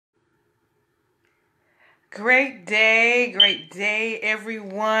Great day,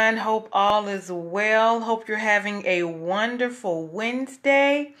 everyone. Hope all is well. Hope you're having a wonderful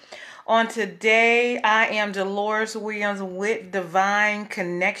Wednesday. On today, I am Dolores Williams with Divine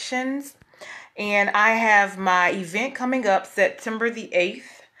Connections, and I have my event coming up September the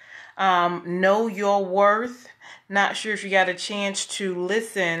 8th. Know Your Worth. Not sure if you got a chance to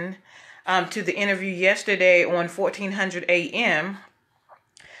listen to the interview yesterday on 1400 AM.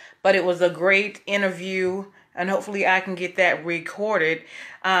 But it was a great interview, and hopefully I can get that recorded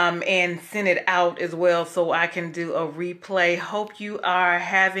and send it out as well so I can do a replay. Hope you are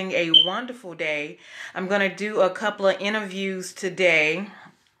having a wonderful day. I'm going to do a couple of interviews today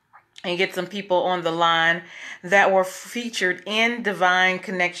and get some people on the line that were featured in Divine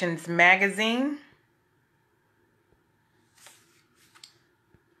Connections magazine.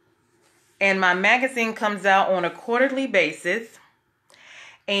 And my magazine comes out on a quarterly basis,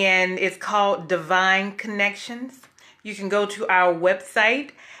 and it's called Divine Connections. You can go to our website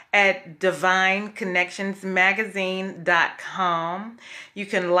at divineconnectionsmagazine.com. You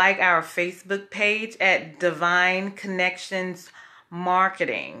can like our Facebook page at Divine Connections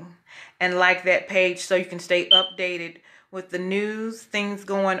Marketing and like that page so you can stay updated with the news, things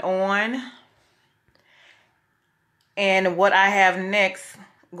going on, and what I have next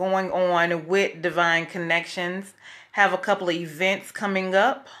going on with Divine Connections. Have a couple of events coming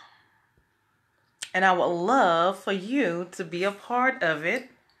up, and I would love for you to be a part of it.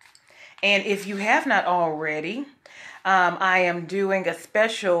 And if you have not already, I am doing a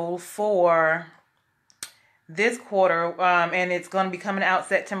special for this quarter, and it's going to be coming out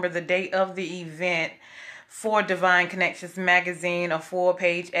September, the date of the event, for Divine Connections magazine, a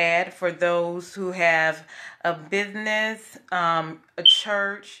 4-page ad for those who have a business, a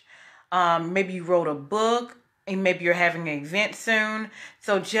church, maybe you wrote a book, and maybe you're having an event soon.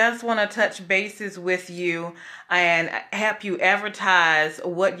 So just want to touch bases with you and help you advertise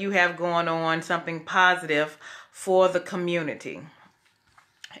what you have going on, something positive for the community.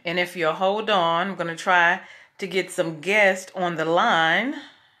 And if you'll hold on, I'm going to try to get some guests on the line.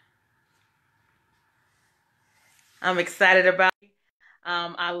 I'm excited about it.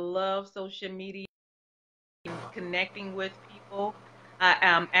 I love social media, connecting with people. I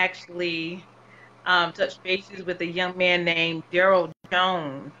am actually touched bases with a young man named Daryl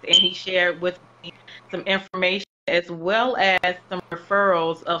Jones, and he shared with me some information as well as some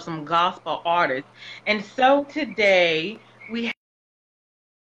referrals of some gospel artists. And so today we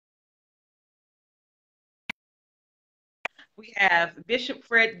have Bishop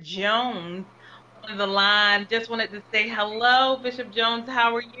Fred Jones on the line. Just wanted to say hello, Bishop Jones.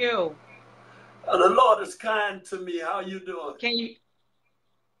 How are you? The Lord is kind to me. How are you doing? Can you?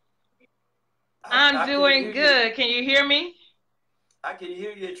 I'm doing good. Can you hear me? I can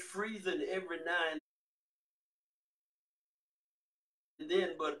hear you. It's freezing every now and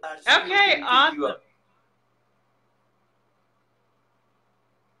then, but I still Okay, can awesome. pick you up.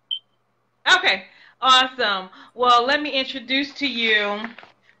 Okay, awesome. Well, let me introduce to you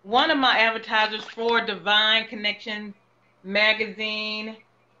one of my advertisers for Divine Connections magazine,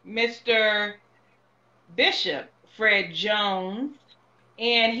 Mr. Bishop Fred Jones.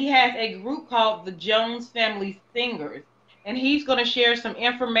 And he has a group called the Jones Family Singers. And he's going to share some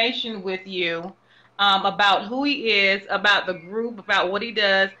information with you about who he is, about the group, about what he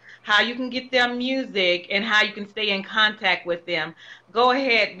does, how you can get their music, and how you can stay in contact with them. Go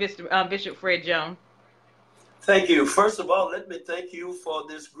ahead, Bishop Fred Jones. Thank you. First of all, let me thank you for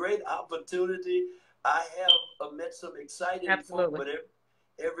this great opportunity. I have met some exciting folk, but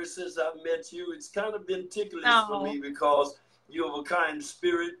ever since I met you, it's kind of been ticklish for me because you have a kind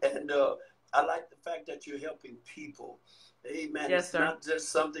spirit, and I like the fact that you're helping people. Amen. Yes, it's sir. not just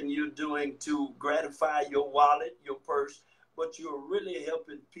something you're doing to gratify your wallet, your purse, but you're really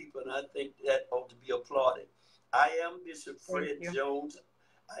helping people, and I think that ought to be applauded. I am Bishop Fred Jones.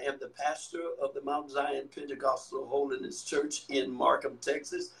 I am the pastor of the Mount Zion Pentecostal Holiness Church in Markham,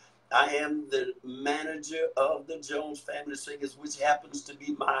 Texas. I am the manager of the Jones Family Singers, which happens to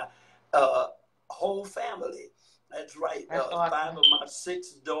be my whole family. That's right. Awesome. 5 of my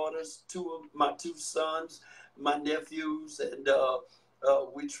 6 daughters, 2 of my 2 sons, my nephews, and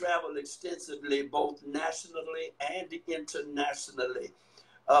we travel extensively, both nationally and internationally.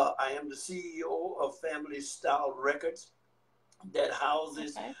 I am the CEO of Family Style Records, that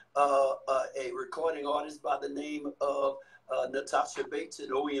houses a recording artist by the name of Natasha Bates at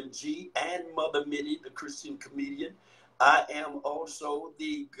OMG, and Mother Minnie, the Christian comedian. I am also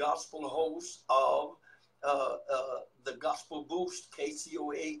the gospel host of the Gospel Boost,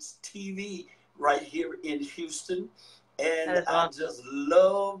 KCOH TV, right here in Houston. And I just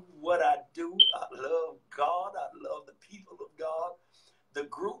love what I do. I love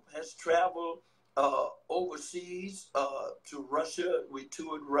overseas to Russia. We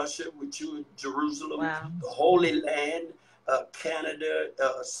toured Russia. We toured Jerusalem, Wow. the Holy Land, Canada,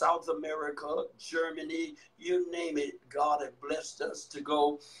 South America, Germany, you name it. God has blessed us to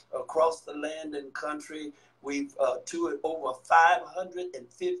go across the land and country. We've toured over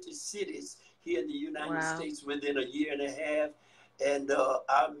 550 cities here in the United Wow. States within a year and a half. And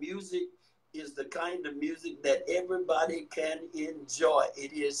our music is the kind of music that everybody can enjoy.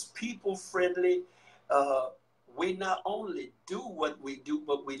 It is people friendly. We not only do what we do,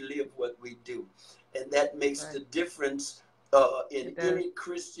 but we live what we do. And that makes Right. the difference in It does. any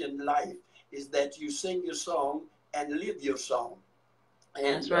Christian life, is that you sing your song and live your song.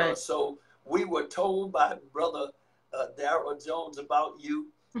 That's And right. so we were told by Brother Darrell Jones about you.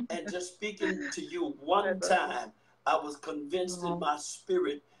 And just speaking to you one That's okay. time, I was convinced in Oh. my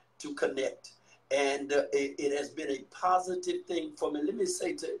spirit to connect. And it has been a positive thing for me. Let me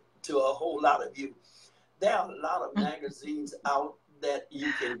say to a whole lot of you, there are a lot of magazines out that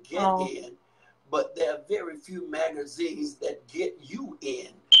you can get Oh. in, but there are very few magazines that get you in.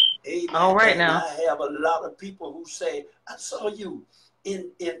 All Amen. right And now. I have a lot of people who say, I saw you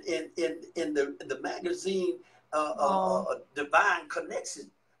in the magazine Oh. Divine Connection.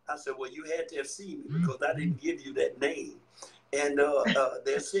 I said, well, you had to have seen me because I didn't give you that name. And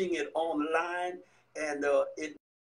they're seeing it online, and it